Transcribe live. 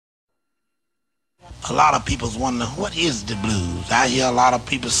A lot of people's wonder, what is the blues? I hear a lot of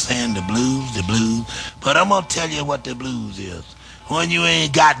people saying the blues, but I'm gonna tell you what the blues is. When you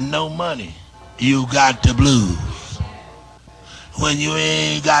ain't got no money, you got the blues. When you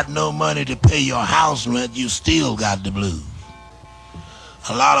ain't got no money to pay your house rent, you still got the blues.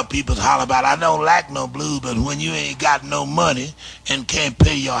 A lot of people holler about, I don't like no blues, but when you ain't got no money and can't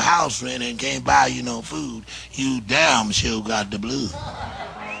pay your house rent and can't buy you no food, you damn sure got the blues.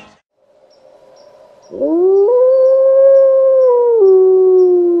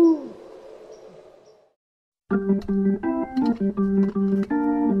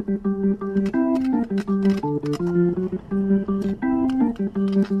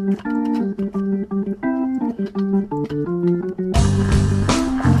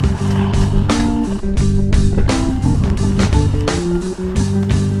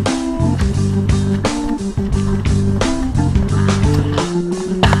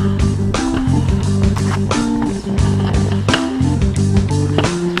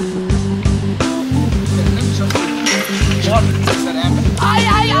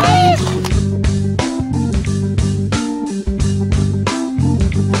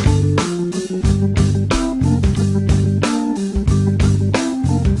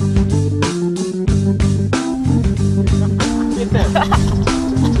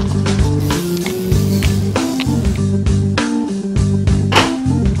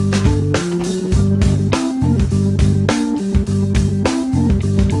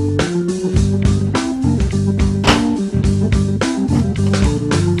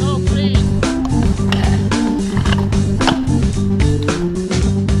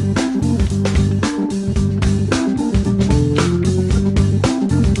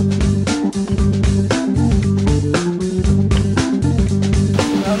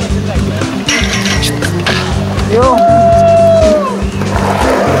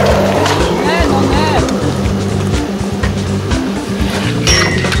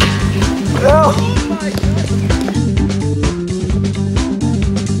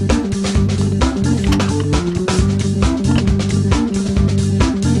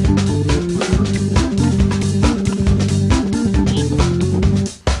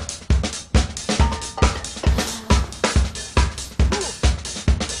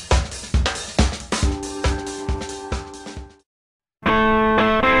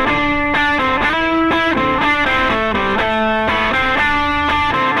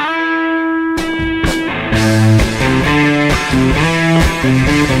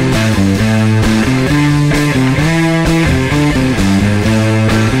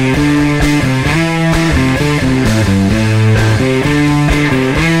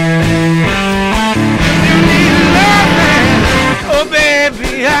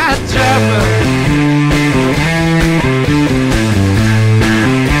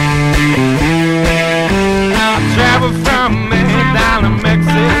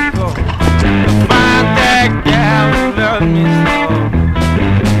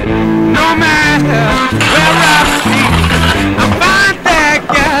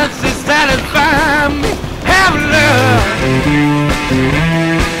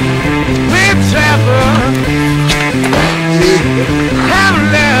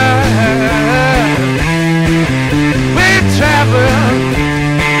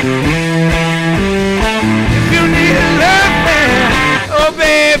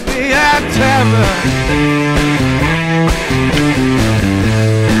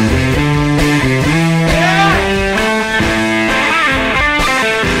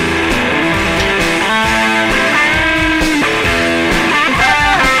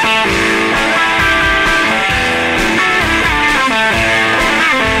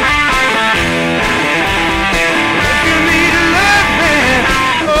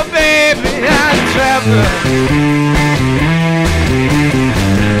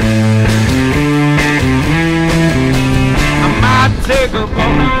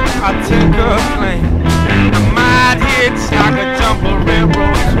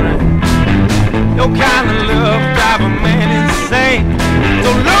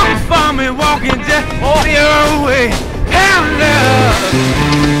 Just on your way, have love.